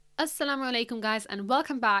Assalamu alaikum, guys, and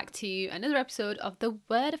welcome back to another episode of The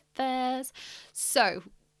Word Affairs. So,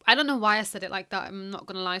 I don't know why I said it like that. I'm not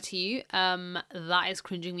gonna lie to you. That is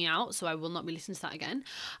cringing me out, so I will not be listening to that again.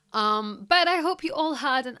 But I hope you all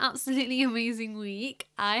had an absolutely amazing week.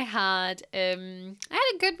 I had a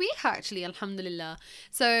good week actually, alhamdulillah.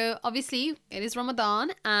 So obviously it is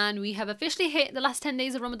Ramadan, and we have officially hit the last 10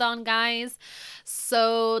 days of Ramadan, guys.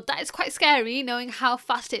 So that is quite scary, knowing how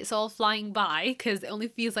fast it's all flying by, because it only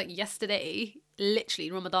feels like yesterday, literally,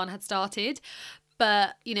 Ramadan had started.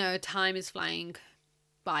 But time is flying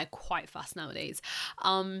by quite fast nowadays.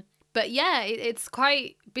 But yeah, it's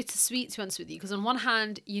quite bittersweet, to be honest with you, because on one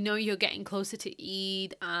hand, you're getting closer to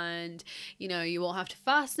Eid, and you won't have to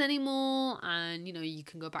fast anymore, and you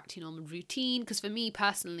can go back to your normal routine. Because for me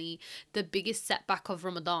personally, the biggest setback of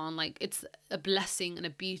Ramadan, like, it's a blessing and a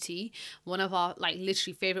beauty, one of our, like,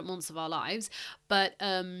 literally favorite months of our lives, but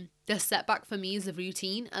the setback for me is the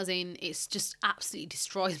routine, as in it's just absolutely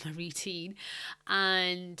destroys my routine,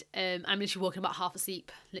 and I'm literally walking about half asleep,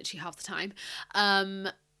 literally half the time.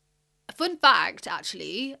 Fun fact,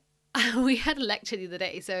 actually, we had a lecture the other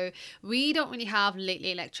day. So we don't really have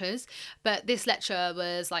late lectures, but this lecture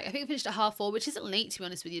was like, I think it finished at 4:30, which isn't late, to be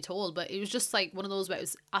honest with you, at all. But it was just like one of those where it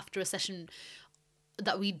was after a session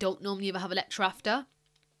that we don't normally ever have a lecture after.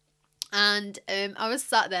 And I was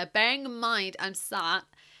sat there, bearing in mind I'm sat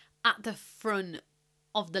at the front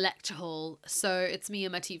of the lecture hall, so it's me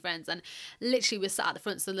and my two friends, and literally we're sat at the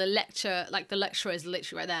front, so the lecturer is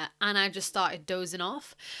literally right there, and I just started dozing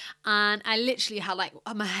off, and I literally had like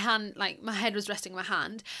my hand, like my head was resting on my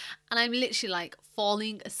hand, and I'm literally like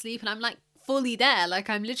falling asleep, and I'm like fully there, like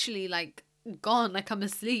I'm literally like gone, like I'm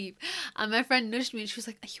asleep, and my friend nudged me and she was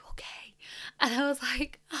like, "Are you okay?" And I was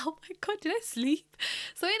like, "Oh my god, did I sleep?"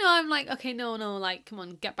 So I'm like, okay, no, like, come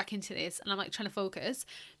on, get back into this, and I'm like trying to focus,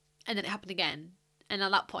 and then it happened again. And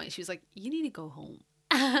at that point, she was like, "You need to go home."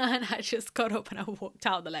 And I just got up and I walked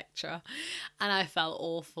out of the lecture. And I felt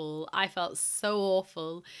awful. I felt so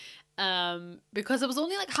awful. Because there was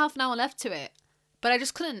only like half an hour left to it. But I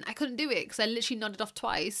couldn't do it, because I literally nodded off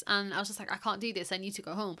twice, and I was just like, I can't do this, I need to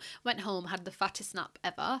go home. Went home, had the fattest nap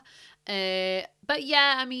ever. But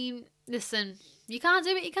yeah, I mean, listen, you can't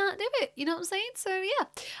do it, you can't do it, you know what I'm saying? So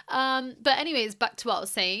yeah. But anyways, back to what I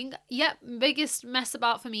was saying. Yep, biggest mess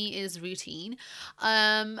about for me is routine.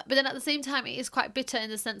 But then at the same time, it is quite bitter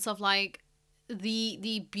in the sense of like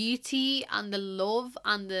the beauty and the love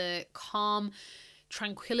and the calm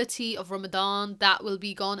tranquility of Ramadan, that will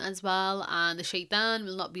be gone as well, and the shaitan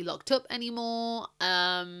will not be locked up anymore.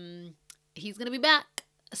 He's gonna be back,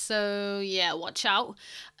 so yeah, watch out.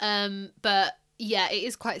 But yeah, it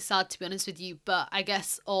is quite sad, to be honest with you, but I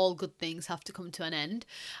guess all good things have to come to an end.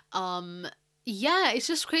 Yeah, it's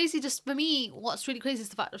just crazy. Just for me, what's really crazy is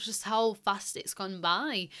the fact of just how fast it's gone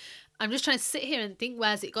by. I'm just trying to sit here and think,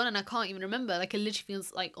 where's it gone, and I can't even remember. Like, it literally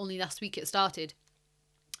feels like only last week it started.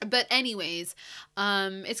 But anyways,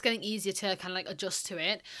 it's getting easier to kind of like adjust to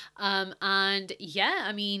it. And yeah,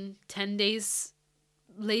 I mean, 10 days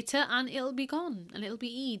later and it'll be gone, and it'll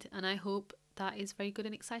be Eid, and I hope that is very good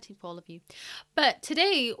and exciting for all of you. But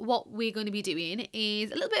today, what we're going to be doing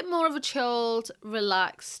is a little bit more of a chilled,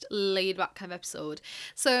 relaxed, laid back kind of episode.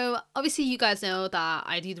 So obviously you guys know that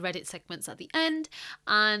I do the Reddit segments at the end,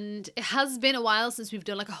 and it has been a while since we've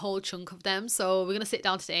done like a whole chunk of them. So we're going to sit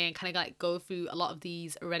down today and kind of like go through a lot of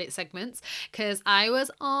these Reddit segments, because I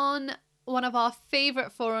was on one of our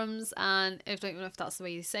favorite forums, and I don't even know if that's the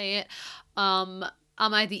way you say it.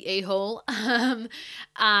 Am I the a-hole? And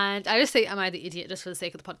I just say, am I the idiot, just for the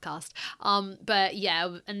sake of the podcast. But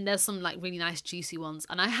yeah, and there's some like really nice juicy ones,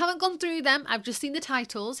 and I haven't gone through them. I've just seen the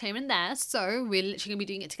titles here and there, so we're literally gonna be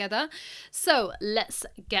doing it together. So let's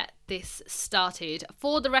get this started.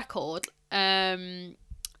 For the record, I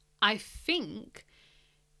think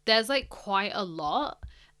there's like quite a lot,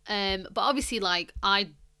 but obviously like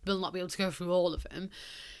I will not be able to go through all of them.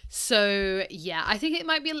 So yeah, I think it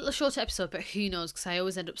might be a little shorter episode, but who knows, because I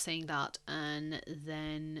always end up saying that, and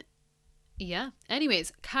then yeah.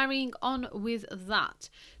 Anyways, carrying on with that.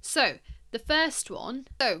 So the first one.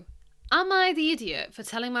 So, am I the idiot for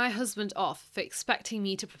telling my husband off for expecting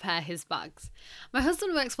me to prepare his bags? My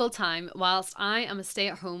husband works full time whilst I am a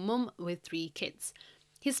stay-at-home mum with 3 kids.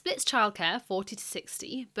 He splits childcare 40 to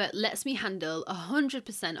 60, but lets me handle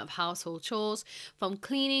 100% of household chores, from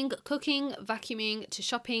cleaning, cooking, vacuuming to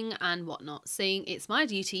shopping and whatnot, saying it's my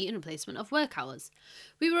duty in replacement of work hours.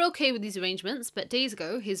 We were okay with these arrangements, but days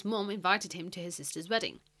ago his mum invited him to his sister's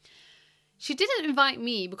wedding. She didn't invite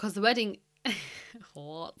me because the wedding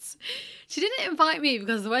What? She didn't invite me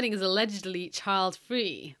because the wedding is allegedly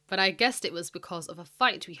child-free, but I guessed it was because of a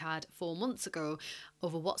fight we had 4 months ago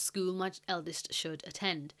over what school my eldest should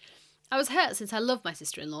attend. I was hurt since I love my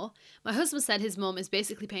sister-in-law. My husband said his mum is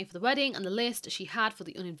basically paying for the wedding and the list she had for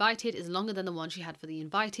the uninvited is longer than the one she had for the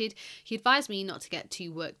invited. He advised me not to get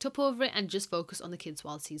too worked up over it and just focus on the kids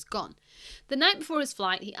whilst he's gone. The night before his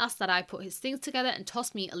flight, he asked that I put his things together and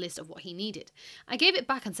tossed me a list of what he needed. I gave it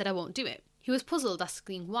back and said I won't do it. He was puzzled,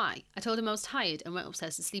 asking why. I told him I was tired and went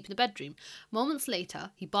upstairs to sleep in the bedroom. Moments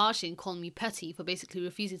later, he barged in calling me petty for basically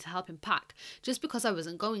refusing to help him pack, just because I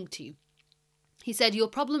wasn't going to. He said, your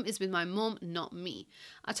problem is with my mum, not me.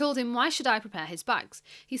 I told him, why should I prepare his bags?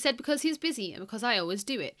 He said, because he's busy and because I always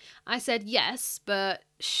do it. I said, yes, but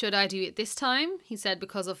should I do it this time? He said,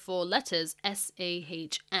 because of 4 letters,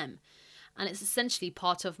 SAHM. And it's essentially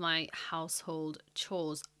part of my household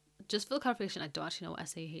chores. Just for the clarification, I don't actually know what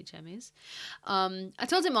SAHM is. I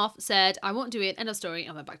told him off, said, I won't do it, end of story,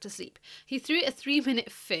 and went back to sleep. He threw a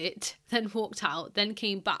 3-minute fit, then walked out, then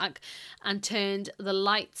came back and turned the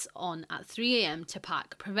lights on at 3 a.m. to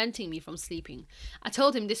pack, preventing me from sleeping. I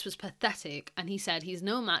told him this was pathetic, and he said he's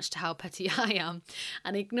no match to how petty I am,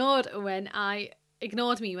 and ignored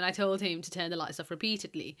me when I told him to turn the lights off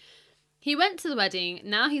repeatedly. He went to the wedding,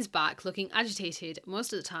 now he's back looking agitated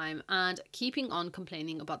most of the time and keeping on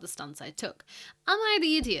complaining about the stance I took. Am I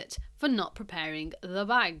the idiot for not preparing the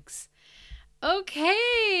bags?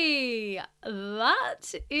 Okay,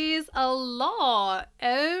 that is a lot.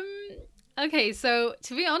 Okay, so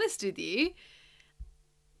to be honest with you,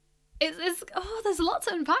 there's a lot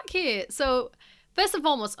to unpack here. So first and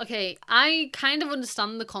foremost, okay, I kind of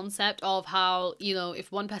understand the concept of how,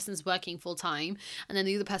 if one person's working full time and then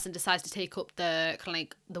the other person decides to take up the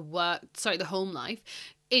the home life,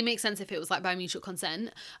 it makes sense if it was like by mutual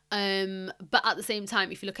consent. But at the same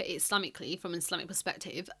time, if you look at it Islamically, from an Islamic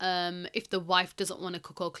perspective, if the wife doesn't want to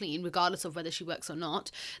cook or clean, regardless of whether she works or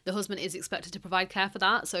not, the husband is expected to provide care for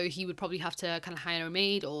that. So he would probably have to kind of hire a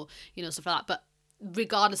maid or, stuff like that. But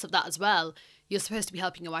regardless of that as well, you're supposed to be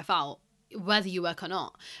helping your wife out, whether you work or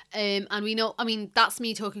not. And we know, that's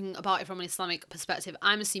me talking about it from an Islamic perspective.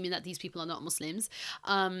 I'm assuming that these people are not Muslims.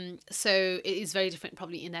 So it is very different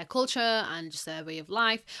probably in their culture and just their way of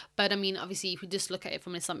life. But obviously, if we just look at it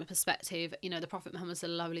from an Islamic perspective, the Prophet Muhammad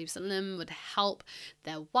sallallahu alaihi wasallam would help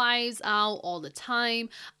their wives out all the time.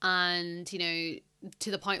 And,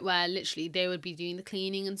 to the point where literally they would be doing the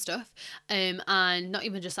cleaning and stuff, and not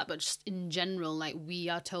even just that, but just in general, like, we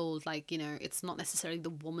are told, like, it's not necessarily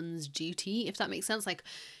the woman's duty, if that makes sense. Like,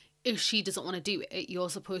 if she doesn't want to do it,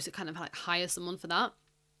 you're supposed to kind of like hire someone for that.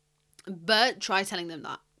 But try telling them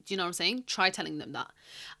that. Do you know what I'm saying? Try telling them that.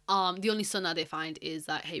 The only sunnah they find is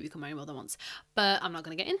that, hey, we can marry more than once. But I'm not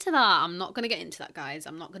going to get into that. Guys.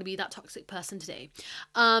 I'm not going to be that toxic person today.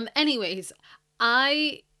 Anyways,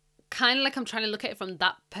 I'm trying to look at it from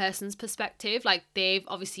that person's perspective. Like,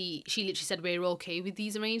 she literally said we're okay with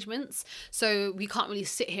these arrangements, so we can't really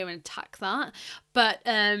sit here and attack that. But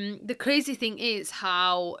the crazy thing is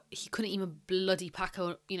how he couldn't even bloody pack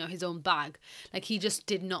his own bag. Like, he just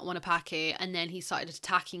did not want to pack it, and then he started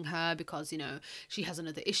attacking her because she has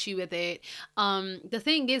another issue with it. The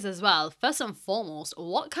thing is as well, first and foremost,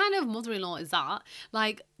 what kind of mother-in-law is that?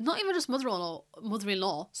 Like, not even just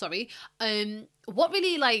mother-in-law, sorry. What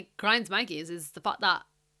really grinds my gears is the fact that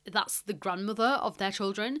that's the grandmother of their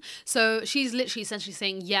children. So she's literally essentially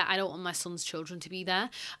saying, yeah, I don't want my son's children to be there,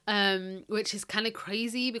 which is kind of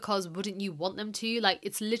crazy, because wouldn't you want them to? Like,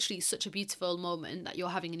 it's literally such a beautiful moment that you're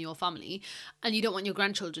having in your family, and you don't want your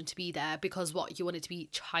grandchildren to be there because you want it to be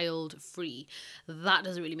child free. That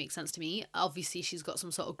doesn't really make sense to me. Obviously, she's got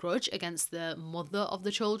some sort of grudge against the mother of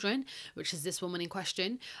the children, which is this woman in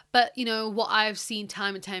question. But what I've seen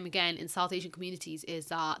time and time again in South Asian communities is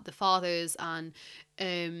that the fathers and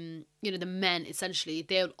the men, essentially,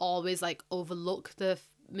 they'll always overlook the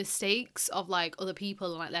mistakes of other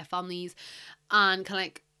people and their families, and kind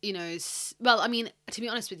of to be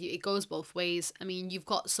honest with you, it goes both ways. You've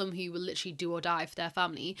got some who will literally do or die for their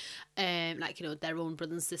family, their own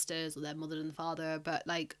brothers and sisters or their mother and father, but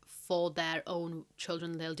for their own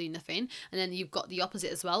children they'll do nothing. And then you've got the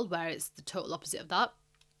opposite as well, where it's the total opposite of that.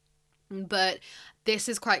 But this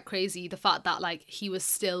is quite crazy, the fact that he was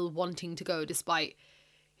still wanting to go despite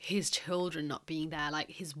his children not being there,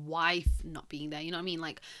 his wife not being there, you know what I mean?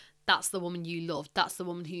 that's the woman you love. That's the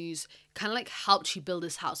woman who's kind of like helped you build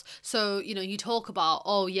this house. So, you know, you talk about,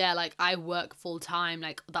 oh yeah, like I work full time,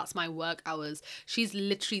 like that's my work hours. She's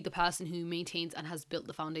literally the person who maintains and has built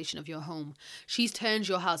the foundation of your home. She's turned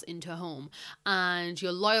your house into a home, and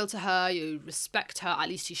you're loyal to her, you respect her, at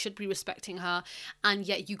least you should be respecting her, and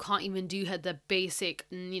yet you can't even do her the basic,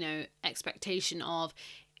 you know, expectation of,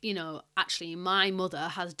 you know, actually my mother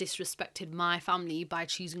has disrespected my family by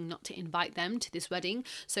choosing not to invite them to this wedding.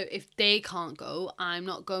 So if they can't go, I'm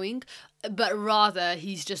not going. But rather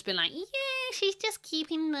he's just been like, yeah, she's just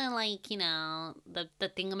keeping the, like, you know, the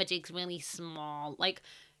thingamajigs really small. Like,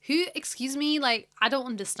 who, excuse me, like, I don't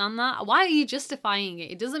understand that. Why are you justifying it?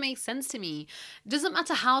 It doesn't make sense to me. It doesn't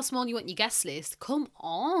matter how small you want your guest list. Come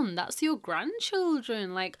on, that's your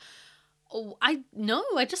grandchildren. Like, oh, I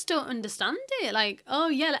just don't understand it. Like, oh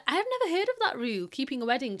yeah, like, I've never heard of that rule, keeping a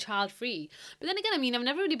wedding child free. But then again, I mean, I've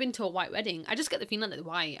never really been to a white wedding. I just get the feeling that it's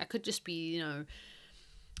white. I could just be, you know,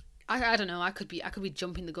 I don't know. I could be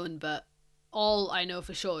jumping the gun, but all I know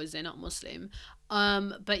for sure is they're not Muslim.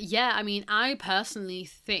 But yeah, I mean, I personally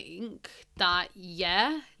think that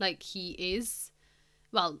yeah, like he is.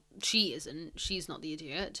 Well, she isn't. She's not the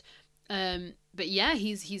idiot. But yeah,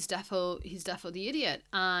 he's defo the idiot.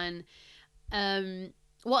 And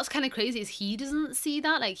what's kind of crazy is he doesn't see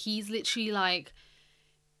that. Like, he's literally like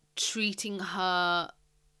treating her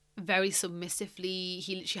very submissively.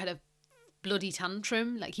 He literally had a bloody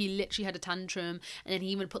tantrum. Like, he literally had a tantrum, and then he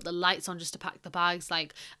even put the lights on just to pack the bags.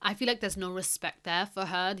 Like, I feel like there's no respect there for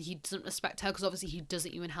her. He doesn't respect her because obviously he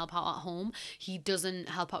doesn't even help out at home. He doesn't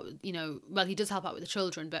help out with, you know, well, he does help out with the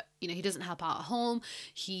children, but, you know, he doesn't help out at home.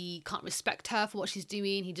 He can't respect her for what she's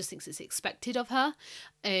doing. He just thinks it's expected of her,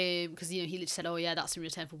 because, you know, he literally said, oh yeah, that's in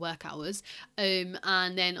return for work hours. And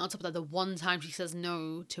then on top of that, the one time she says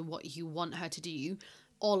no to what you want her to do,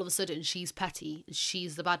 all of a sudden she's petty,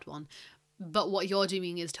 she's the bad one. But what you're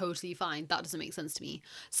doing is totally fine. That doesn't make sense to me.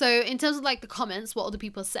 So in terms of like the comments, what other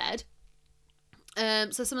people said, so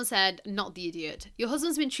someone said, not the idiot. Your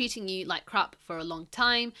husband's been treating you like crap for a long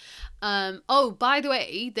time. Oh, by the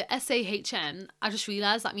way, the SAHM, I just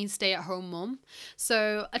realised that means stay at home mum.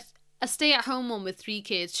 So a stay-at-home mum with 3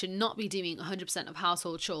 kids should not be doing 100% of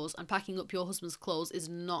household chores, and packing up your husband's clothes is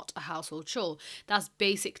not a household chore. That's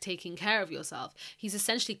basic taking care of yourself. He's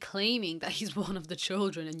essentially claiming that he's one of the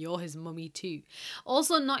children and you're his mummy too.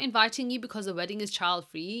 Also, not inviting you because the wedding is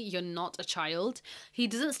child-free. You're not a child. He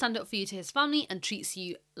doesn't stand up for you to his family and treats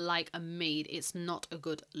you like a maid. It's not a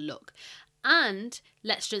good look. And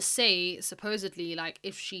let's just say, supposedly, like,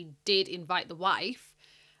 if she did invite the wife,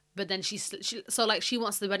 but then she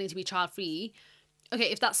wants the wedding to be child free.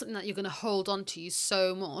 Okay, if that's something that you're going to hold on to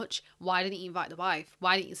so much, why didn't you invite the wife?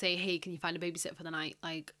 Why didn't you say, hey, can you find a babysitter for the night?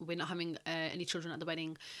 Like, we're not having any children at the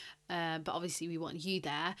wedding, but obviously we want you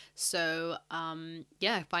there. So,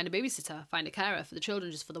 yeah, find a babysitter, find a carer for the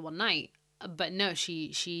children just for the one night. But no,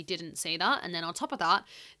 she didn't say that. And then on top of that,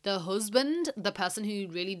 the husband, the person who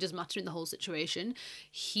really does matter in the whole situation,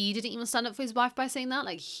 he didn't even stand up for his wife by saying that.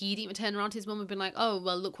 Like, he didn't even turn around to his mum and been like, oh,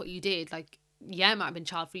 well, look what you did. Like, yeah, it might have been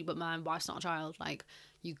child free, but my wife's not a child. Like,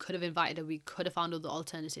 you could have invited her. We could have found other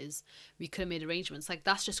alternatives. We could have made arrangements. Like,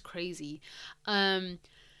 that's just crazy.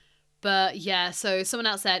 But yeah, so someone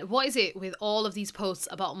else said, what is it with all of these posts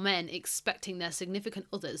about men expecting their significant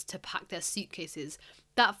others to pack their suitcases?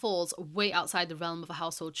 That falls way outside the realm of a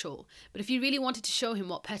household chore. But if you really wanted to show him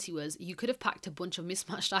what petty was, you could have packed a bunch of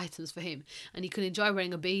mismatched items for him, and he could enjoy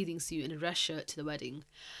wearing a bathing suit and a dress shirt to the wedding.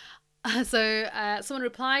 So someone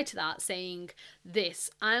replied to that saying this: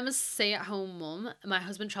 I'm a stay-at-home mum. My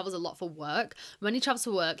husband travels a lot for work. When he travels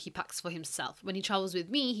for work, he packs for himself. When he travels with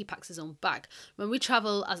me, he packs his own bag. When we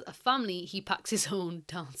travel as a family, he packs his own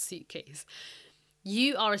down suitcase.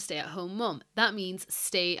 You are a stay-at-home mum. That means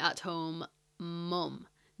stay-at-home mum,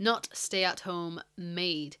 not stay-at-home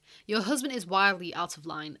maid. Your husband is wildly out of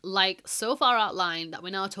line, like so far out line that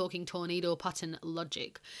we're now talking tornado pattern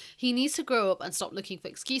logic. He needs to grow up and stop looking for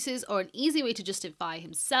excuses or an easy way to justify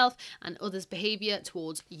himself and others' behaviour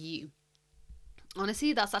towards you.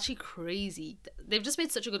 Honestly, that's actually crazy. They've just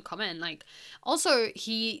made such a good comment. Like, also,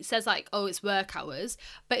 he says, like, oh, it's work hours.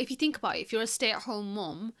 But if you think about it, if you're a stay-at-home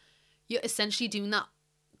mum, you're essentially doing that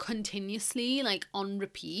continuously, like on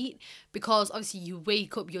repeat, because obviously you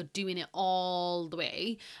wake up, you're doing it all the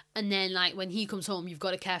way, and then like when he comes home, you've got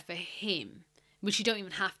to care for him, which you don't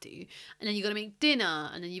even have to, and then you got to make dinner,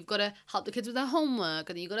 and then you've got to help the kids with their homework,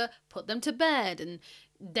 and then you've got to put them to bed, and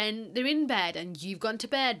then they're in bed and you've gone to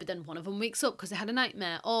bed, but then one of them wakes up because they had a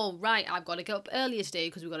nightmare. Oh right, I've got to get up earlier today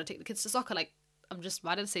because we've got to take the kids to soccer. Like,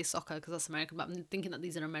 why did I say soccer? Because that's American, but I'm thinking that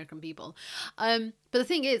these are American people. But the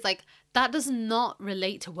thing is, like, that does not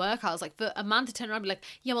relate to work hours. Like, for a man to turn around and be like,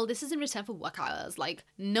 yeah, well, this is in return for work hours. Like,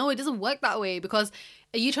 no, it doesn't work that way, because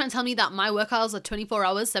are you trying to tell me that my work hours are 24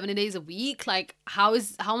 hours, 7 days a week? Like, how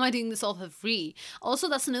am I doing this all for free? Also,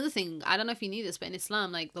 that's another thing. I don't know if you knew this, but in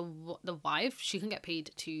Islam, like, the wife, she can get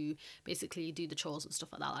paid to basically do the chores and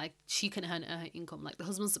stuff like that. Like, she can earn her income. Like, the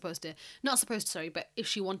husband's not supposed to, sorry, but if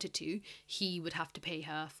she wanted to, he would have to pay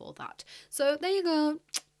her for that. So there you go.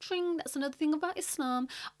 That's another thing about Islam.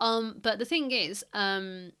 But the thing is,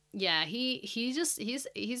 yeah,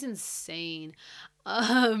 he's insane.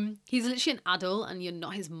 He's literally an adult and you're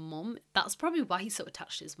not his mum. That's probably why he's so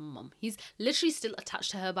attached to his mum. He's literally still attached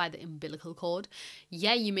to her by the umbilical cord.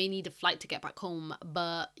 Yeah, you may need a flight to get back home,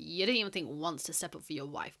 but you don't even think once to step up for your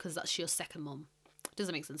wife, because that's your second mum.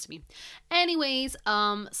 Doesn't make sense to me. Anyways,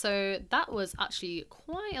 so that was actually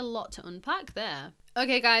quite a lot to unpack there.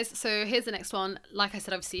 Okay, guys, so here's the next one. Like I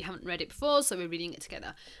said, obviously you haven't read it before, so we're reading it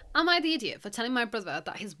together. Am I the idiot for telling my brother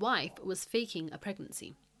that his wife was faking a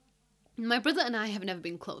pregnancy? My brother and I have never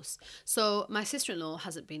been close, so my sister-in-law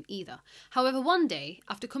hasn't been either. However, one day,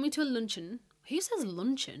 after coming to a luncheon... Who says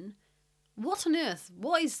luncheon? What on earth?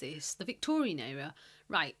 What is this? The Victorian era?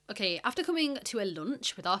 Right, okay, after coming to a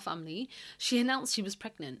lunch with our family, she announced she was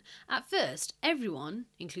pregnant. At first, everyone,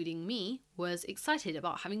 including me, was excited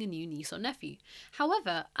about having a new niece or nephew.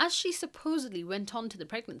 However, as she supposedly went on to the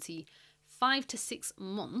pregnancy 5 to 6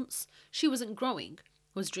 months, she wasn't growing,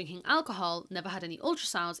 was drinking alcohol, never had any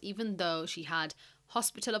ultrasounds, even though she had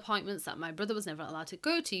hospital appointments that my brother was never allowed to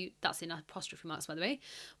go to, that's in apostrophe marks by the way,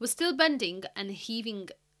 was still bending and heaving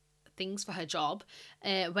things for her job.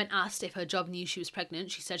 When asked if her job knew she was pregnant,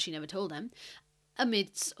 she said she never told them,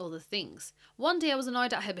 amidst other things. One day I was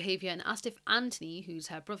annoyed at her behaviour and asked if Anthony, who's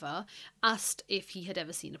her brother, asked if he had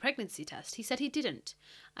ever seen a pregnancy test. He said he didn't.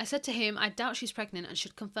 I said to him, I doubt she's pregnant and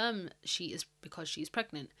should confirm she is because she's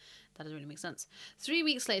pregnant. That doesn't really make sense. 3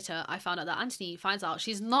 weeks later, I found out that Anthony finds out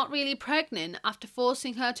she's not really pregnant after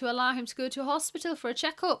forcing her to allow him to go to a hospital for a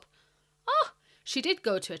checkup. Oh! She did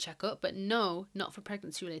go to a checkup, but no, not for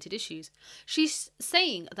pregnancy-related issues. She's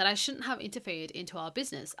saying that I shouldn't have interfered into our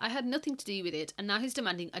business. I had nothing to do with it, and now he's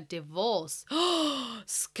demanding a divorce.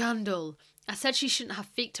 Scandal. I said she shouldn't have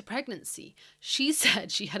faked a pregnancy. She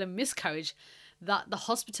said she had a miscarriage that the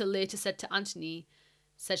hospital later said to Anthony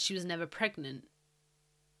said she was never pregnant.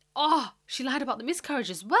 Oh, she lied about the miscarriage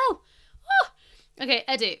as well. Oh. Okay,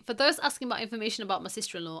 edit. For those asking about information about my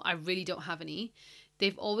sister-in-law, I really don't have any.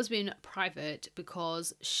 They've always been private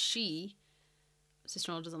because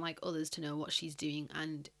sister-in-law doesn't like others to know what she's doing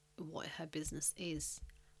and what her business is.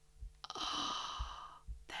 Oh,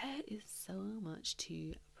 there is so much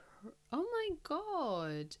to... Oh my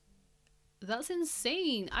god. That's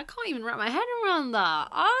insane. I can't even wrap my head around that.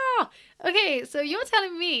 Okay, so you're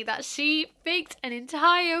telling me that she faked an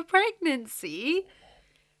entire pregnancy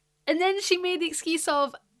and then she made the excuse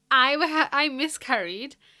of, I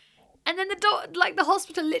miscarried. And then the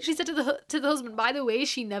hospital literally said to the husband, by the way,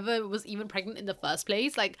 she never was even pregnant in the first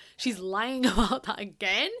place. Like, she's lying about that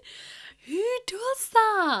again. Who does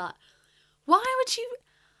that? Why would you?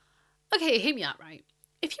 Okay, hear me out, right?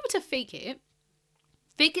 If you were to fake it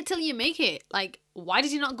till you make it. Like, why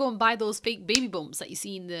did you not go and buy those fake baby bumps that you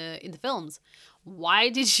see in the films? Why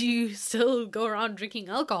did you still go around drinking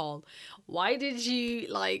alcohol? Why did you,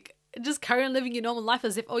 like, just carry on living your normal life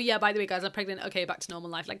as if, oh yeah, by the way, guys, I'm pregnant. Okay, back to normal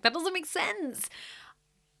life. Like, that doesn't make sense.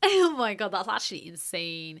 Oh my god, that's actually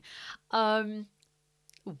insane.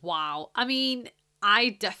 Wow. I mean,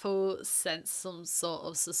 I defo sense some sort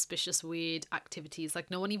of suspicious, weird activities. Like,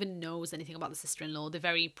 no one even knows anything about the sister-in-law. They're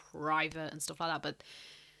very private and stuff like that. But,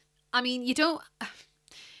 I mean, you don't...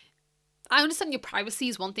 I understand your privacy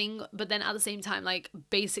is one thing, but then at the same time, like,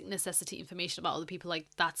 basic necessity information about other people, like,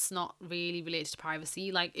 that's not really related to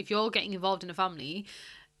privacy. Like, if you're getting involved in a family,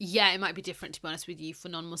 yeah, it might be different, to be honest with you, for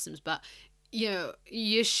non-Muslims, but, you know,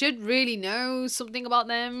 you should really know something about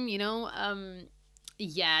them, you know?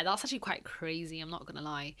 Yeah, that's actually quite crazy, I'm not gonna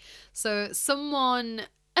lie. So someone...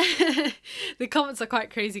 the comments are quite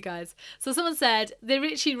crazy, guys. So someone said they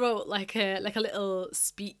literally wrote like a little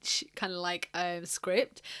speech, kind of like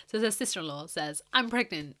script. So their sister-in-law says, I'm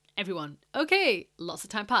pregnant. Everyone, okay. Lots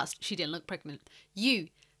of time passed. She didn't look pregnant.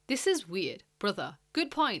 This is weird. Brother, good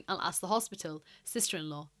point. I'll ask the hospital.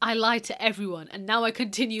 Sister-in-law, I lied to everyone and now I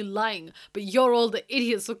continue lying, but you're all the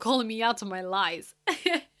idiots for calling me out on my lies.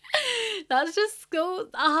 That's just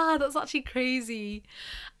that's actually crazy.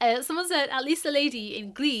 Someone said, at least the lady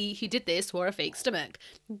in Glee who did this wore a fake stomach.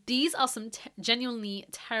 These are some genuinely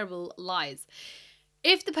terrible lies.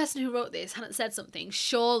 If the person who wrote this hadn't said something,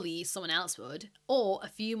 surely someone else would, or a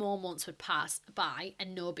few more months would pass by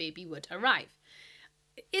and no baby would arrive.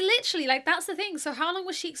 It literally, like, that's the thing. So how long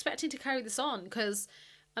was she expecting to carry this on? Because,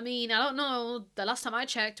 I mean, I don't know. The last time I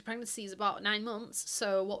checked, a pregnancy is about 9 months.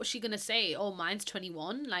 So what was she going to say? Oh, mine's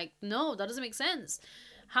 21? Like, no, that doesn't make sense.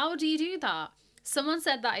 How do you do that? Someone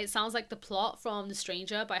said that it sounds like the plot from The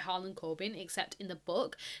Stranger by Harlan Coben, except in the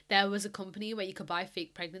book, there was a company where you could buy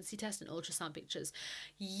fake pregnancy tests and ultrasound pictures.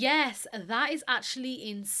 Yes, that is actually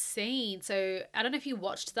insane. So I don't know if you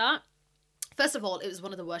watched that. First of all, it was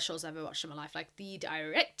one of the worst shows I've ever watched in my life. Like the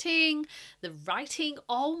directing, the writing.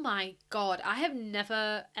 Oh my god, I have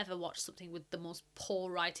never ever watched something with the most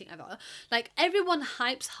poor writing ever. Like everyone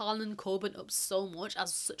hypes Harlan Coben up so much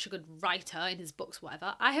as such a good writer in his books,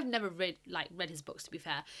 whatever. I have never read his books, to be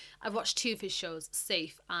fair. I've watched two of his shows,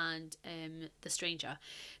 Safe and The Stranger.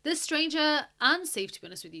 The Stranger and Safe, to be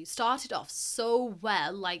honest with you, started off so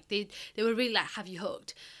well. Like they were really like have you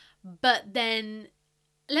hooked, but then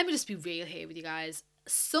let me just be real here with you guys.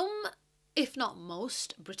 Some, if not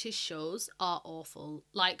most, British shows are awful.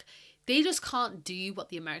 Like, they just can't do what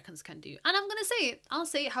the Americans can do. And I'm going to say it. I'll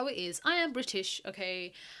say it how it is. I am British,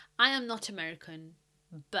 okay? I am not American.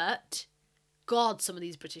 But, God, some of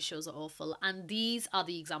these British shows are awful. And these are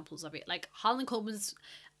the examples of it. Like, Harlan Coben's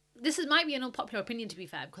might be an unpopular opinion, to be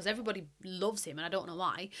fair, because everybody loves him and I don't know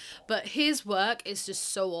why, but his work is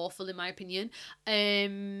just so awful in my opinion.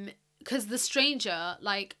 Because The Stranger,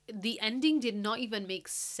 like, the ending did not even make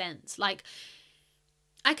sense. Like,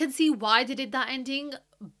 I can see why they did that ending,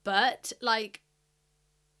 but, like,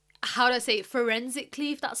 how do I say it?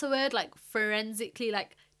 Forensically, if that's a word, like, forensically,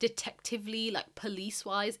 like, detectively, like,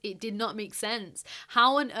 police-wise, it did not make sense.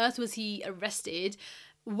 How on earth was he arrested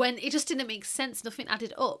when it just didn't make sense? Nothing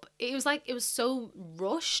added up. It was like, it was so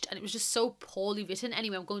rushed and it was just so poorly written.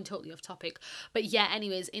 Anyway, I'm going totally off topic, but yeah,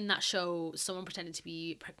 anyways, in that show someone pretended to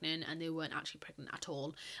be pregnant and they weren't actually pregnant at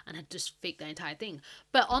all and had just faked the entire thing.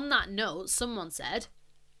 But on that note, someone said,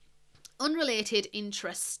 unrelated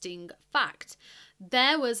interesting fact,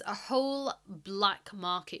 there was a whole black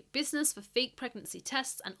market business for fake pregnancy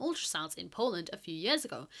tests and ultrasounds in Poland a few years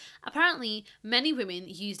ago. Apparently, many women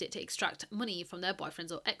used it to extract money from their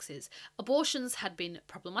boyfriends or exes. Abortions had been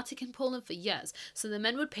problematic in Poland for years, so the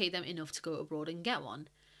men would pay them enough to go abroad and get one.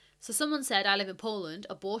 So someone said, I live in Poland,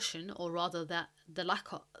 abortion, or rather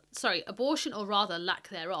abortion or rather lack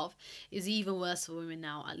thereof, is even worse for women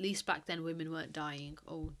now. At least back then women weren't dying.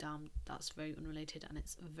 Oh damn, that's very unrelated and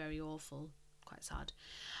it's very awful. Quite sad.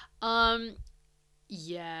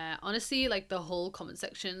 Yeah, honestly, like the whole comment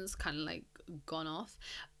section's kind of like gone off.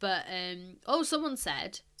 But someone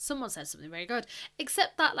said something very good.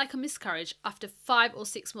 Except that like a miscarriage after 5 or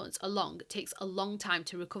 6 months along takes a long time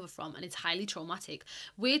to recover from and is highly traumatic.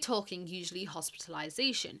 We're talking usually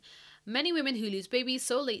hospitalization. Many women who lose babies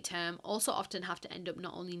so late term also often have to end up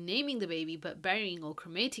not only naming the baby but burying or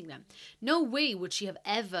cremating them. No way would she have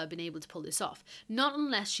ever been able to pull this off, not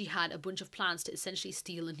unless she had a bunch of plans to essentially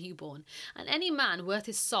steal a newborn. And any man worth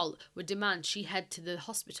his salt would demand she head to the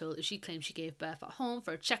hospital if she claimed she gave birth at home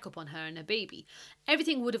for a checkup on her and her baby.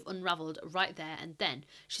 Everything would have unravelled right there and then.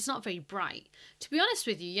 She's not very bright. To be honest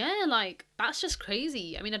with you, yeah, like, that's just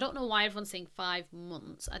crazy. I mean, I don't know why everyone's saying 5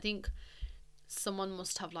 months. I think someone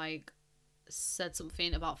must have like said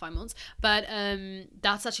something about 5 months, but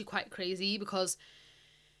that's actually quite crazy because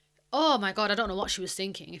oh my god, I don't know what she was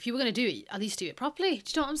thinking. If you were going to do it, at least do it properly. Do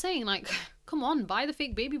you know what I'm saying? Like, come on, buy the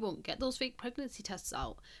fake baby bump, get those fake pregnancy tests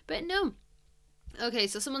out. But no. Okay,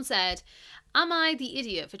 so someone said, am I the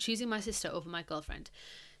idiot for choosing my sister over my girlfriend?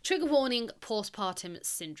 Trigger warning, postpartum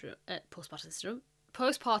syndrome.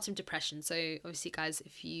 Postpartum depression. So obviously guys,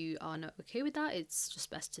 if you are not okay with that, it's just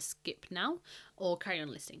best to skip now or carry on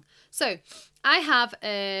listening. So I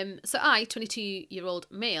 22-year-old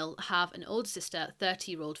male, have an older sister,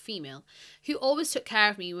 30-year-old female, who always took care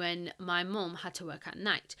of me when my mum had to work at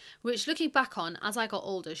night, which looking back on, as I got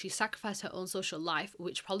older, she sacrificed her own social life,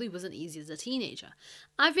 which probably wasn't easy as a teenager.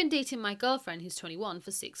 I've been dating my girlfriend, who's 21,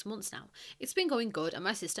 for 6 months now. It's been going good and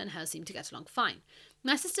my sister and her seem to get along fine.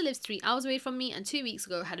 My sister lives 3 hours away from me and 2 weeks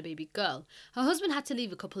ago had a baby girl. Her husband had to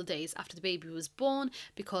leave a couple of days after the baby was born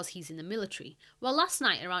because he's in the military. Well, last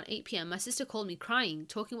night around 8 p.m, my sister called me crying,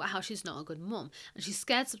 talking about how she's not a good mum and she's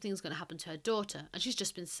scared something's going to happen to her daughter and she's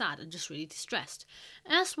just been sad and just really distressed.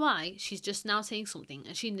 I asked why, she's just now saying something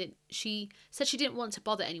and she said she didn't want to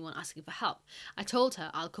bother anyone asking for help. I told her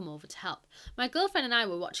I'll come over to help. My girlfriend and I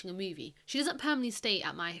were watching a movie. She doesn't permanently stay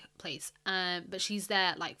at my place, but she's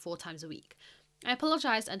there like 4 times a week. I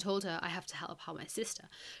apologized and told her I have to help out my sister.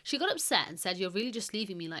 She got upset and said, "You're really just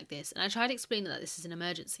leaving me like this," and I tried to explain that this is an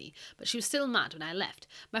emergency, but she was still mad when I left.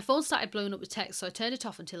 My phone started blowing up with texts, so I turned it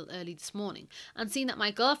off until early this morning, and seeing that my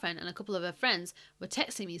girlfriend and a couple of her friends were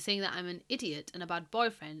texting me saying that I'm an idiot and a bad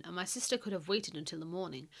boyfriend, and my sister could have waited until the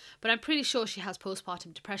morning. But I'm pretty sure she has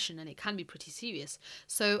postpartum depression and it can be pretty serious.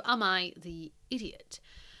 So am I the idiot?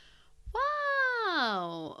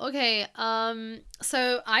 Wow. Okay.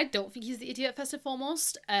 So I don't think he's the idiot first and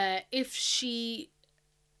foremost. If she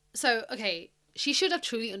so okay, she should have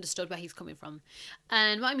truly understood where he's coming from.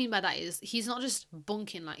 And what I mean by that is he's not just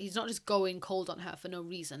bunking, like he's not just going cold on her for no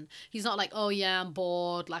reason. He's not like, "Oh yeah, I'm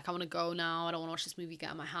bored, like I want to go now. I don't want to watch this movie, get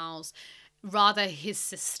out of my house." Rather, his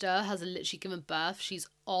sister has literally given birth. She's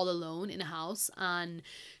all alone in a house and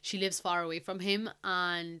she lives far away from him,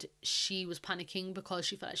 and she was panicking because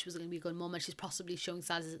she felt like she was going to be a good mom, and she's possibly showing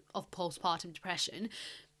signs of postpartum depression.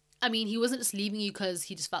 I mean, he wasn't just leaving you because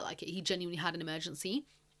he just felt like it. He genuinely had an emergency.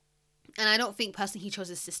 And I don't think personally he chose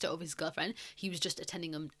his sister over his girlfriend. He was just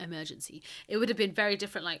attending an emergency. It would have been very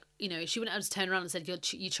different. Like, you know, she wouldn't have just turned around and said,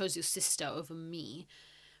 you chose your sister over me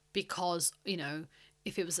because, you know,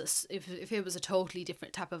 if it was if it was a totally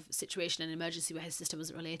different type of situation, an emergency where his sister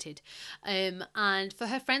wasn't related, and for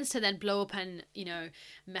her friends to then blow up and, you know,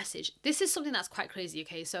 message, this is something that's quite crazy.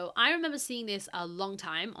 Okay, so I remember seeing this a long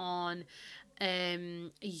time on a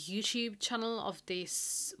YouTube channel of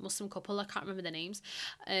this Muslim couple. I can't remember their names,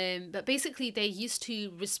 but basically they used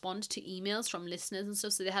to respond to emails from listeners and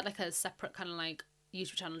stuff. So they had like a separate kind of like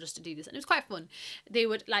YouTube channel just to do this, and it was quite fun. They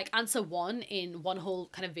would like answer one in one whole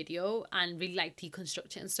kind of video and really like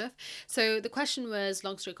deconstruct it and stuff. So the question was,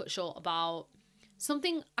 long story cut short, about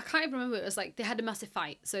something I can't even remember. It was like they had a massive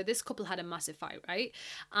fight. So this couple had a massive fight, right?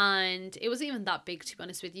 And it wasn't even that big, to be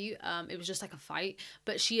honest with you. It was just like a fight,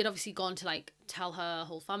 but she had obviously gone to like tell her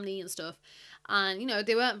whole family and stuff, and you know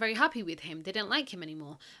they weren't very happy with him. They didn't like him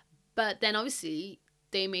anymore. But then obviously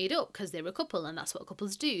they made up because they were a couple, and that's what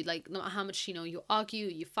couples do. Like, no matter how much, you know, you argue,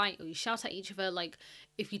 you fight, or you shout at each other, like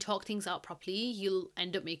if you talk things out properly, you'll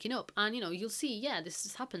end up making up. And you know, you'll see, yeah, this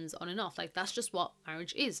just happens on and off. Like, that's just what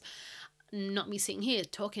marriage is. Not me sitting here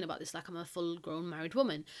talking about this like I'm a full grown married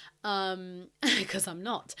woman, because I'm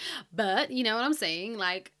not. But you know what I'm saying,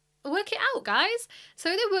 like, work it out, guys. So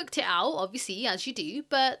they worked it out, obviously, as you do,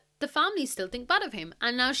 but the family still think bad of him,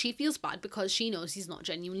 and now she feels bad because she knows he's not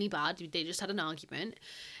genuinely bad. They just had an argument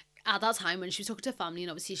at that time when she was talking to her family,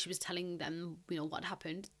 and obviously she was telling them, you know, what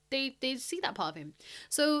happened. They see that part of him.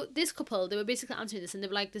 So this couple, they were basically answering this, and they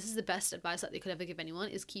were like, this is the best advice that they could ever give anyone,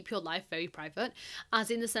 is keep your life very private.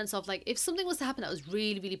 As in the sense of, like, if something was to happen that was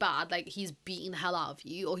really, really bad, like he's beating the hell out of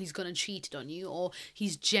you, or he's gonna cheated on you, or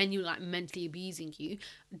he's genuinely like mentally abusing you,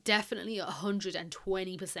 definitely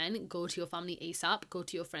 120% go to your family ASAP, go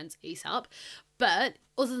to your friends ASAP. But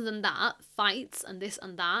other than that, fights and this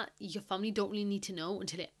and that, your family don't really need to know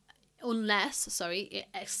unless it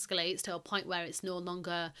escalates to a point where it's no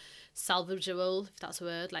longer salvageable, if that's a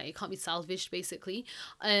word. Like, it can't be salvaged, basically.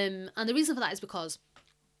 And the reason for that is because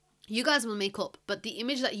you guys will make up, but the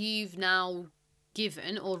image that you've now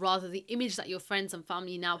given, or rather the image that your friends and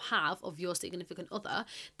family now have of your significant other,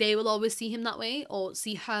 they will always see him that way or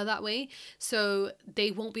see her that way. So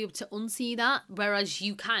they won't be able to unsee that, whereas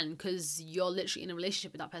you can, because you're literally in a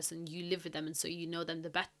relationship with that person, you live with them, and so you know them the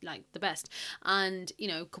best. And you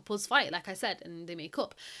know, couples fight, like I said, and they make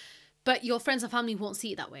up, but your friends and family won't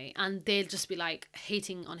see it that way, and they'll just be like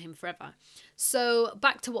hating on him forever. So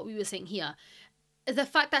back to what we were saying here, the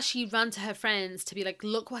fact that she ran to her friends to be like,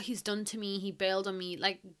 look what he's done to me, he bailed on me.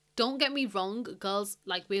 Like, don't get me wrong, girls,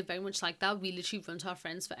 like, we're very much like that. We literally run to our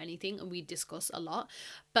friends for anything, and we discuss a lot.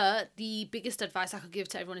 But the biggest advice I could give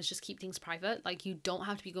to everyone is just keep things private. Like, you don't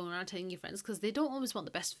have to be going around telling your friends, because they don't always want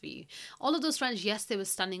the best for you. All of those friends, yes, they were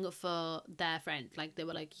standing up for their friend. Like, they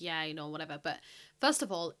were like, yeah, you know, whatever. But first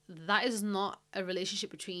of all, that is not a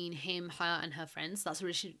relationship between him, her, and her friends. That's a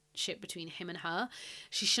relationship between him and her.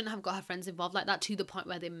 She shouldn't have got her friends involved like that, to the point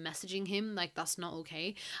where they're messaging him. Like, that's not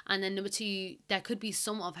okay. And then number two, there could be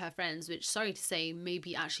some of her friends which, sorry to say, may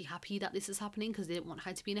be actually happy that this is happening because they didn't want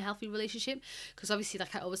her to be in a healthy relationship. Because obviously,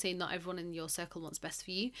 like I always say, not everyone in your circle wants best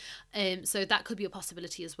for you. So that could be a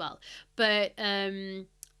possibility as well. But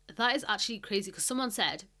that is actually crazy, because someone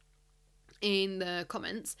said in the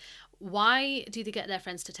comments, why do they get their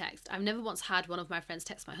friends to text? I've never once had one of my friends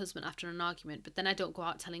text my husband after an argument, but then I don't go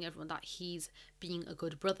out telling everyone that he's being a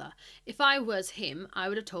good brother. If I was him, I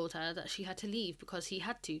would have told her that she had to leave because he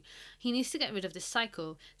had to. He needs to get rid of this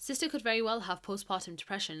psycho. Sister could very well have postpartum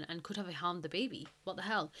depression and could have harmed the baby. What the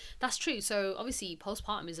hell? That's true. So obviously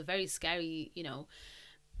postpartum is a very scary, you know,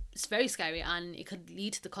 it's very scary, and it could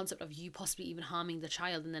lead to the concept of you possibly even harming the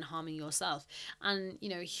child and then harming yourself. And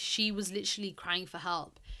she was literally crying for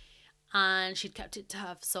help, and she'd kept it to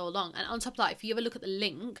her for so long. And on top of that, if you ever look at the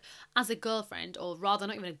link, as a girlfriend, or rather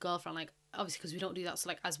not even a girlfriend, like obviously because we don't do that, so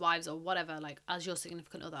like as wives or whatever, like as your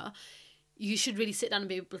significant other, you should really sit down and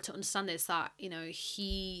be able to understand this, that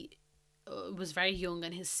he was very young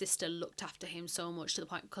and his sister looked after him so much, to the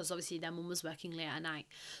point because obviously their mum was working late at night.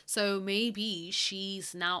 So maybe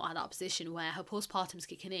she's now at that position where her postpartum's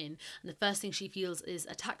kicking in, and the first thing she feels is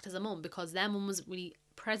attacked as a mum, because their mum wasn't really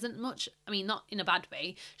present much. I mean, not in a bad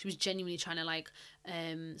way, she was genuinely trying to like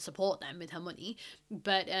support them with her money,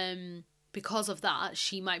 but because of that,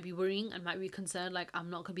 she might be worrying and might be concerned, like, I'm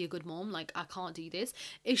not gonna be a good mom, like I can't do this.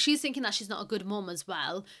 If she's thinking that she's not a good mom as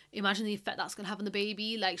well, imagine the effect that's gonna have on the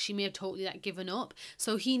baby. Like, she may have totally like given up.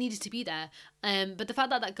 So he needed to be there. But the fact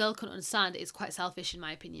that that girl couldn't understand is quite selfish in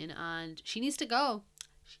my opinion, and she needs to go.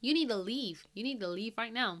 You need to leave. You need to leave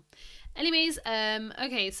right now. Anyways,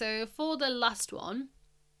 okay, so for the last one,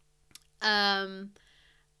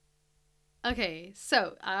 okay,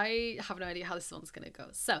 so I have no idea how this one's gonna go.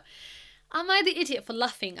 So, am I the idiot for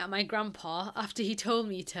laughing at my grandpa after he told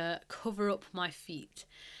me to cover up my feet?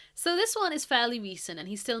 So this one is fairly recent and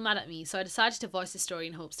he's still mad at me, so I decided to voice the story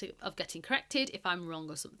in hopes of getting corrected if I'm wrong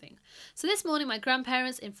or something. So this morning my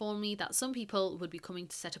grandparents informed me that some people would be coming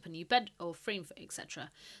to set up a new bed or frame for etc.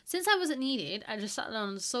 Since I wasn't needed, I just sat down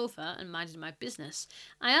on the sofa and minded my business.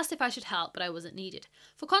 I asked if I should help, but I wasn't needed.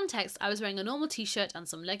 For context, I was wearing a normal t-shirt and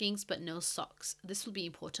some leggings but no socks. This will be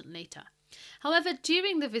important later. However,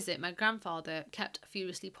 during the visit, my grandfather kept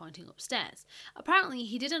furiously pointing upstairs. Apparently,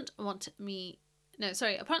 he didn't want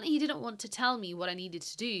he didn't want to tell me what I needed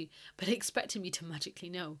to do, but expected me to magically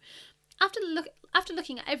know. After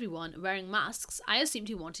looking at everyone wearing masks, I assumed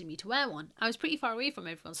he wanted me to wear one. I was pretty far away from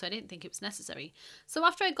everyone, so I didn't think it was necessary. So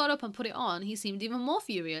after I got up and put it on, he seemed even more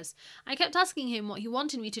furious. I kept asking him what he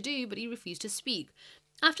wanted me to do, but he refused to speak.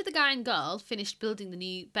 After the guy and girl finished building the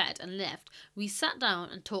new bed and left, we sat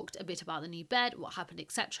down and talked a bit about the new bed, what happened,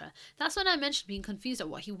 etc. That's when I mentioned being confused at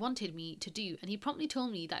what he wanted me to do, and he promptly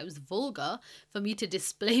told me that it was vulgar for me to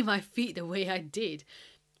display my feet the way I did.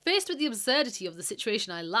 Faced with the absurdity of the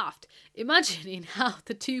situation, I laughed, imagining how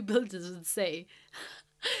the two builders would say,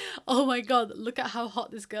 "Oh my god, look at how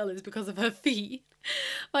hot this girl is because of her feet."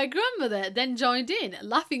 My grandmother then joined in,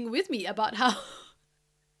 laughing with me about how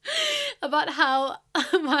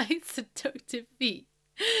my seductive feet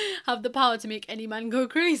have the power to make any man go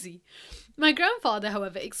crazy. My grandfather,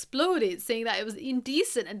 however, exploded, saying that it was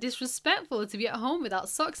indecent and disrespectful to be at home without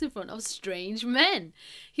socks in front of strange men.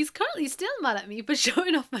 He's currently still mad at me for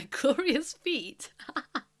showing off my glorious feet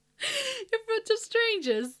in front of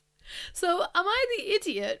strangers. So, am I the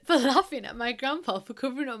idiot for laughing at my grandpa for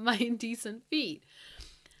covering up my indecent feet?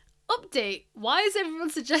 Update: why is everyone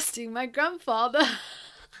suggesting my grandfather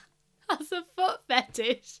has a foot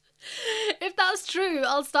fetish? If that's true,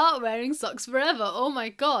 I'll start wearing socks forever. Oh my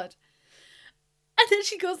god. And then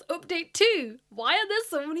she goes, update 2. Why are there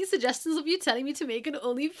so many suggestions of you telling me to make an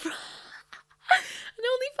OnlyFans account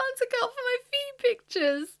for my feet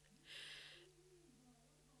pictures?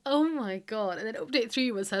 Oh my god. And then update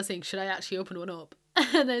 3 was her saying, should I actually open one up?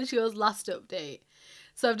 And then she goes, last update.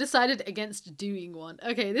 So I've decided against doing one.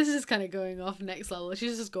 Okay, this is kind of going off next level.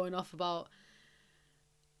 She's just going off about...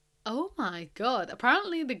 Oh my god.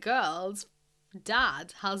 Apparently the girl's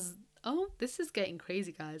dad has... Oh, this is getting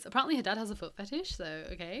crazy, guys. Apparently her dad has a foot fetish, so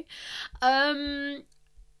okay.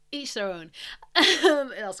 Each their own.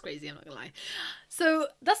 That's crazy, I'm not gonna lie. So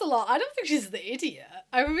that's a lot. I don't think she's the idiot.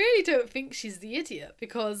 I really don't think she's the idiot,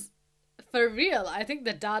 because for real, I think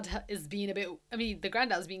the dad is being a bit... I mean, the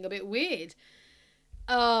granddad's being a bit weird.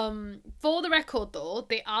 For the record though,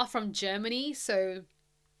 they are from Germany, so...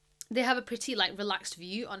 They have a pretty like relaxed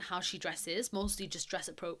view on how she dresses, mostly just dress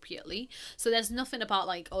appropriately. So there's nothing about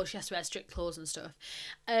like, oh, she has to wear strict clothes and stuff.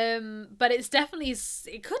 But it's definitely,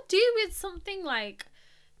 it could do with something like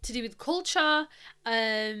to do with culture.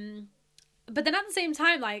 But then at the same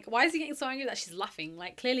time, like, why is he getting so angry that she's laughing?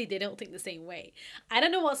 Like, clearly they don't think the same way. I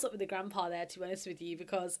don't know what's up with the grandpa there, to be honest with you,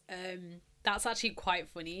 because that's actually quite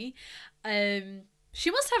funny. She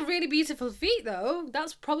must have really beautiful feet though.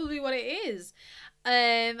 That's probably what it is.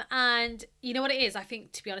 And you know what it is? I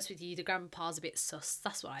think, to be honest with you, the grandpa's a bit sus.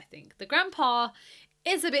 That's what I think. The grandpa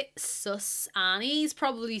is a bit sus, and he's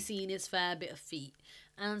probably seen his fair bit of feet.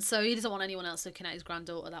 And so he doesn't want anyone else looking at his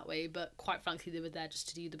granddaughter that way, but quite frankly, they were there just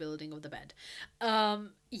to do the building of the bed.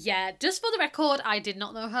 Yeah, just for the record, I did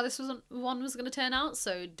not know how this one was going to turn out,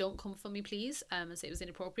 so don't come for me, please, and say it was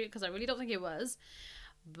inappropriate, because I really don't think it was.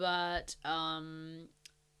 But,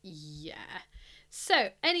 yeah. So,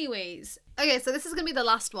 anyways, okay, so this is going to be the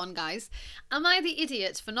last one, guys. Am I the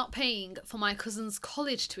idiot for not paying for my cousin's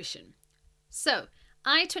college tuition? So,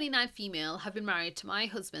 I, 29 female, have been married to my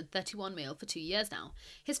husband, 31 male, for 2 years now.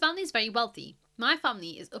 His family is very wealthy. My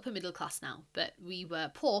family is upper middle class now, but we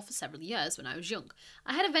were poor for several years when I was young.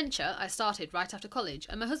 I had a venture I started right after college,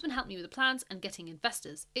 and my husband helped me with the plans and getting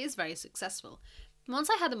investors. It is very successful.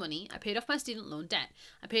 Once I had the money, I paid off my student loan debt.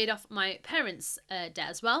 I paid off my parents' debt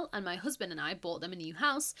as well, and my husband and I bought them a new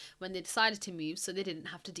house when they decided to move so they didn't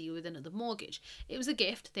have to deal with another mortgage. It was a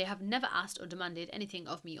gift. They have never asked or demanded anything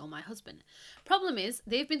of me or my husband. Problem is,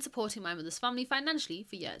 they've been supporting my mother's family financially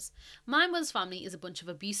for years. My mother's family is a bunch of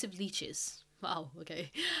abusive leeches. Wow,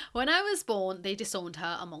 okay. When I was born, they disowned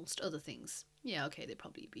her, amongst other things. Yeah, okay, they're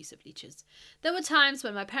probably abusive leeches. There were times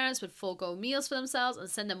when my parents would forego meals for themselves and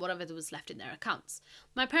send them whatever was left in their accounts.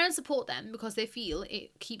 My parents support them because they feel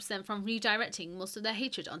it keeps them from redirecting most of their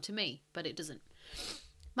hatred onto me, but it doesn't.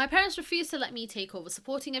 My parents refuse to let me take over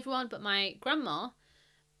supporting everyone, but my grandma,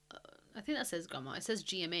 I think that says grandma, it says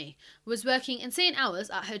GMA, was working insane hours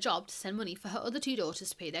at her job to send money for her other 2 daughters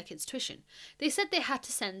to pay their kids' tuition. They said they had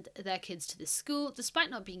to send their kids to this school despite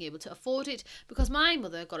not being able to afford it because my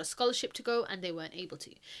mother got a scholarship to go and they weren't able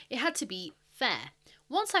to. It had to be fair.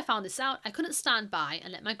 Once I found this out, I couldn't stand by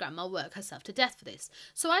and let my grandma work herself to death for this,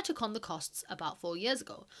 so I took on the costs about 4 years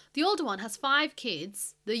ago. The older one has 5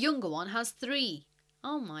 kids, the younger one has 3.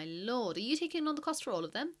 Oh my lord, are you taking on the cost for all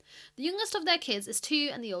of them? The youngest of their kids is 2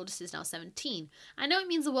 and the oldest is now 17. I know it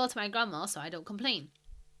means the world to my grandma, so I don't complain.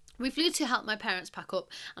 We flew to help my parents pack up,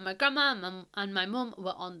 and my grandma and my mum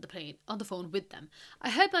were on the phone with them. I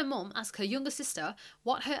heard my mum ask her younger sister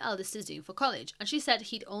what her eldest is doing for college, and she said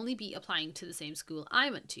he'd only be applying to the same school I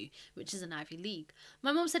went to, which is an Ivy League.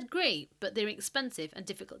 My mum said great, but they're expensive and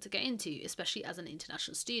difficult to get into, especially as an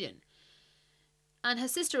international student. And her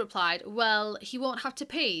sister replied, well, he won't have to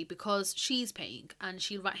pay because she's paying and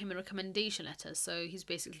she'll write him a recommendation letter, so he's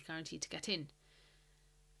basically guaranteed to get in.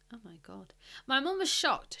 Oh my god. My mum was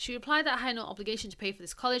shocked. She replied that I had no obligation to pay for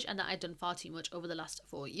this college and that I'd done far too much over the last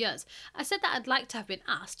 4 years. I said that I'd like to have been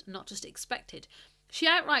asked, not just expected. She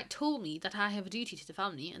outright told me that I have a duty to the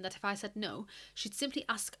family and that if I said no, she'd simply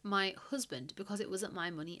ask my husband because it wasn't my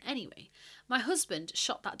money anyway. My husband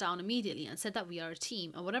shot that down immediately and said that we are a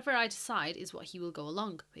team and whatever I decide is what he will go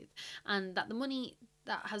along with, and that the money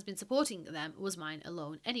that has been supporting them was mine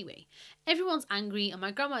alone anyway. Everyone's angry and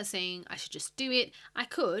my grandma is saying I should just do it. I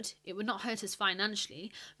could, it would not hurt us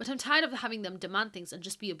financially, but I'm tired of having them demand things and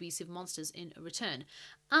just be abusive monsters in return.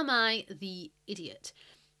 Am I the idiot?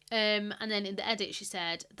 And then in the edit, she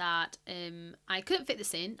said that I couldn't fit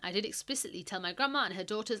this in. I did explicitly tell my grandma and her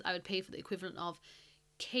daughters I would pay for the equivalent of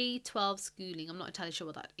K-12 schooling. I'm not entirely sure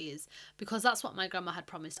what that is because that's what my grandma had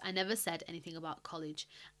promised. I never said anything about college.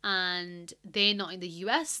 And they're not in the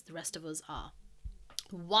US. The rest of us are.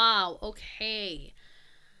 Wow. Okay.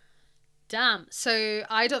 Damn. So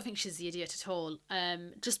I don't think she's the idiot at all.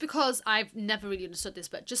 Just because I've never really understood this,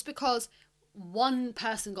 but just because one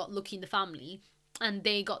person got lucky in the family and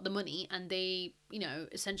they got the money and they,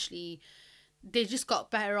 essentially they just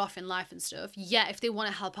got better off in life and stuff. Yeah, if they want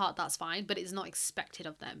to help out, that's fine, but it's not expected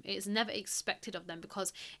of them. It's never expected of them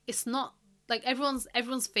because it's not like everyone's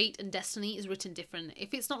fate and destiny is written different.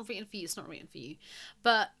 If it's not written for you, it's not written for you.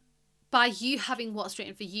 But by you having what's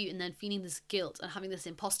written for you and then feeling this guilt and having this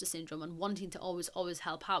imposter syndrome and wanting to always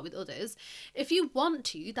help out with others, if you want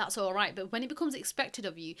to, that's all right. But when it becomes expected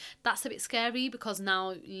of you, that's a bit scary because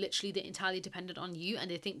now literally they're entirely dependent on you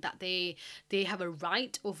and they think that they have a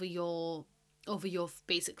right over your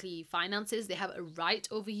basically finances. They have a right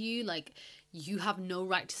over you. Like, you have no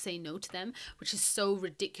right to say no to them, which is so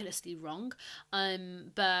ridiculously wrong.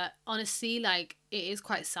 But honestly, like, it is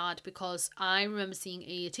quite sad because I remember seeing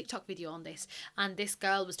a TikTok video on this and this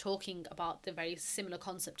girl was talking about the very similar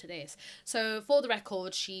concept to this. So for the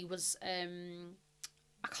record, she was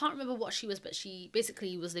I can't remember what she was, but she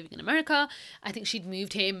basically was living in America. I think she'd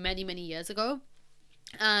moved here many years ago.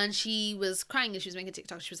 And she was crying as she was making a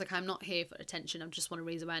TikTok. She was like, I'm not here for attention. I just want to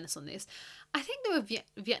raise awareness on this. I think they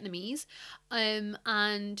were Vietnamese.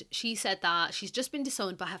 And she said that she's just been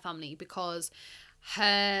disowned by her family because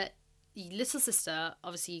her little sister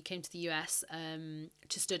obviously came to the US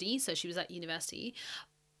to study. So she was at university.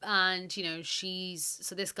 And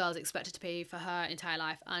so this girl's expected to pay for her entire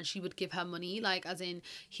life and she would give her money, like, as in,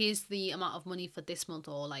 here's the amount of money for this month,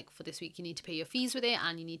 or like for this week you need to pay your fees with it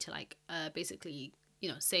and you need to like basically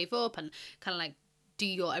save up and kind of like do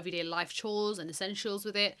your everyday life chores and essentials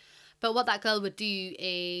with it. But what that girl would do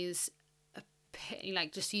is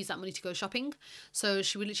like just use that money to go shopping. So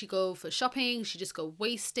she would literally go for shopping, she'd just go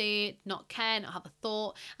waste it, not care, not have a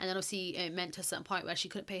thought. And then obviously it meant to a certain point where she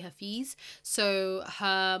couldn't pay her fees. So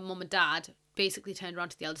her mum and dad basically turned around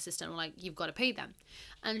to the elder sister and were like, you've got to pay them.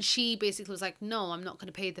 And she basically was like, no, I'm not going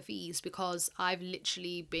to pay the fees because I've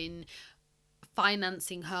literally been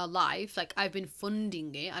financing her life. Like, I've been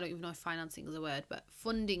funding it. I don't even know if financing is a word, but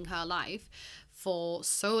funding her life for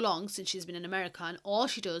so long since she's been in America, and all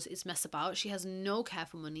she does is mess about. She has no care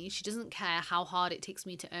for money. She doesn't care how hard it takes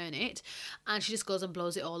me to earn it, and she just goes and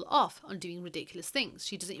blows it all off on doing ridiculous things.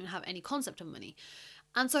 She doesn't even have any concept of money.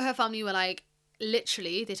 And so her family were like,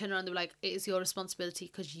 literally, they turned around and they were like, it is your responsibility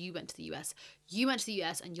because you went to the US. You went to the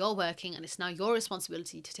US and you're working, and it's now your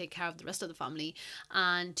responsibility to take care of the rest of the family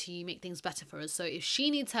and to make things better for us. So if she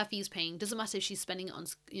needs her fees paying, doesn't matter if she's spending it on,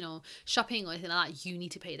 shopping or anything like that, you need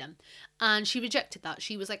to pay them. And she rejected that.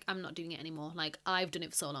 She was like, I'm not doing it anymore. Like, I've done it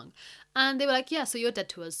for so long. And they were like, yeah, so you're dead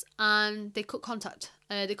to us. And they cut contact.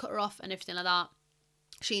 They cut her off and everything like that.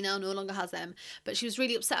 She now no longer has them. But she was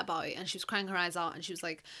really upset about it, and she was crying her eyes out, and she was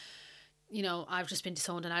like, I've just been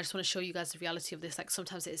disowned, and I just want to show you guys the reality of this. Like,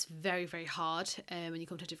 sometimes it's very, very hard when you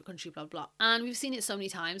come to a different country, blah, blah. And we've seen it so many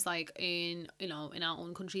times, like in our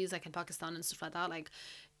own countries, like in Pakistan and stuff like that. Like,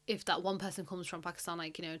 if that one person comes from Pakistan,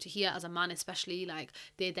 like, to here as a man especially, like,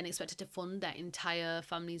 they're then expected to fund their entire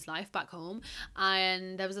family's life back home.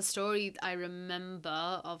 And there was a story I remember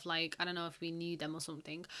of, like, I don't know if we knew them or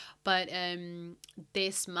something, but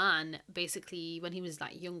this man, basically, when he was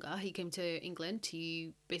like younger, he came to England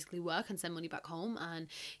to basically work and send money back home, and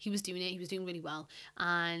he was doing really well,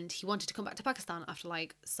 and he wanted to come back to Pakistan after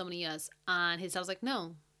like so many years, and his dad was like,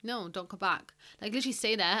 no, don't come back. Like, literally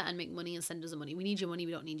stay there and make money and send us the money. We need your money,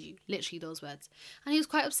 we don't need you. Literally those words. And he was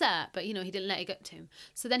quite upset, but he didn't let it get to him.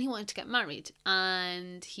 So then he wanted to get married,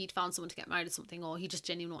 and he'd found someone to get married or something, or he just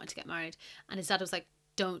genuinely wanted to get married. And his dad was like,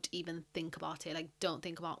 don't even think about it. Like, don't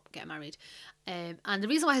think about getting married. And the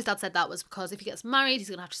reason why his dad said that was because if he gets married, he's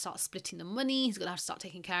going to have to start splitting the money. He's going to have to start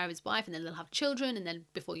taking care of his wife, and then they'll have children. And then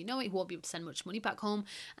before you know it, he won't be able to send much money back home.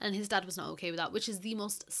 And his dad was not okay with that, which is the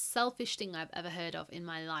most selfish thing I've ever heard of in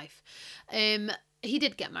my life. He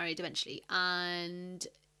did get married eventually, and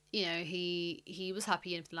he was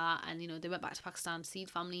happy and that, and they went back to Pakistan to see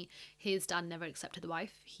the family. His dad never accepted the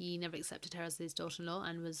wife. He never accepted her as his daughter-in-law,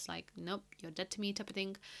 and was like, nope, you're dead to me, type of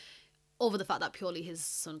thing, over the fact that purely his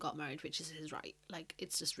son got married, which is his right. Like,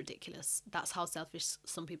 it's just ridiculous. That's how selfish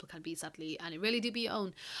some people can be, sadly, and it really do be your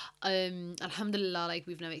own. Alhamdulillah, like,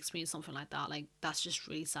 we've never experienced something like that. Like, that's just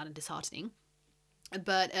really sad and disheartening.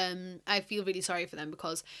 But I feel really sorry for them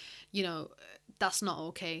because, that's not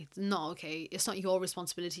okay. It's not okay. It's not your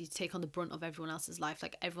responsibility to take on the brunt of everyone else's life.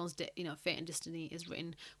 Like, everyone's, fate and destiny is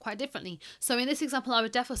written quite differently. So in this example, I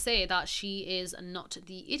would definitely say that she is not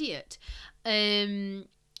the idiot.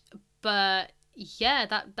 But yeah,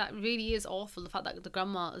 that really is awful. The fact that the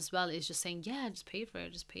grandma as well is just saying, yeah, just pay for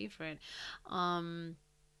it.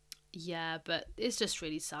 Yeah, but it's just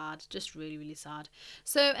really sad. Just really, really sad.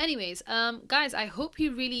 So anyways, guys, I hope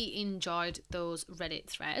you really enjoyed those Reddit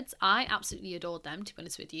threads. I absolutely adored them, to be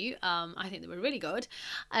honest with you. I think they were really good.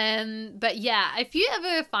 But yeah, if you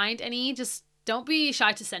ever find any, just don't be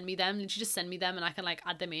shy to send me them. Literally just send me them, and I can like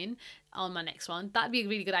add them in on my next one. That'd be a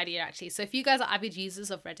really good idea, actually. So if you guys are avid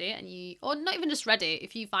users of Reddit, and or not even just Reddit,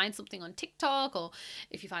 if you find something on TikTok, or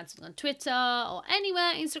if you find something on Twitter or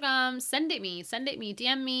anywhere, Instagram, send it me,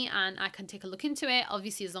 DM me, and I can take a look into it.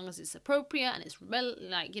 Obviously, as long as it's appropriate and it's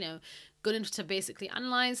good enough to basically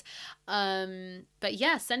analyze. But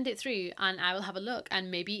yeah, send it through and I will have a look,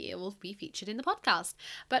 and maybe it will be featured in the podcast.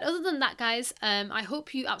 But other than that, guys, I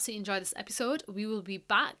hope you absolutely enjoyed this episode. We will be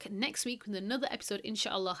back next week with another episode,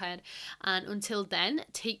 inshallah khair. And until then,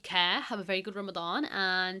 take care, have a very good Ramadan,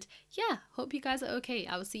 and yeah, hope you guys are okay.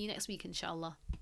 I will see you next week, inshallah.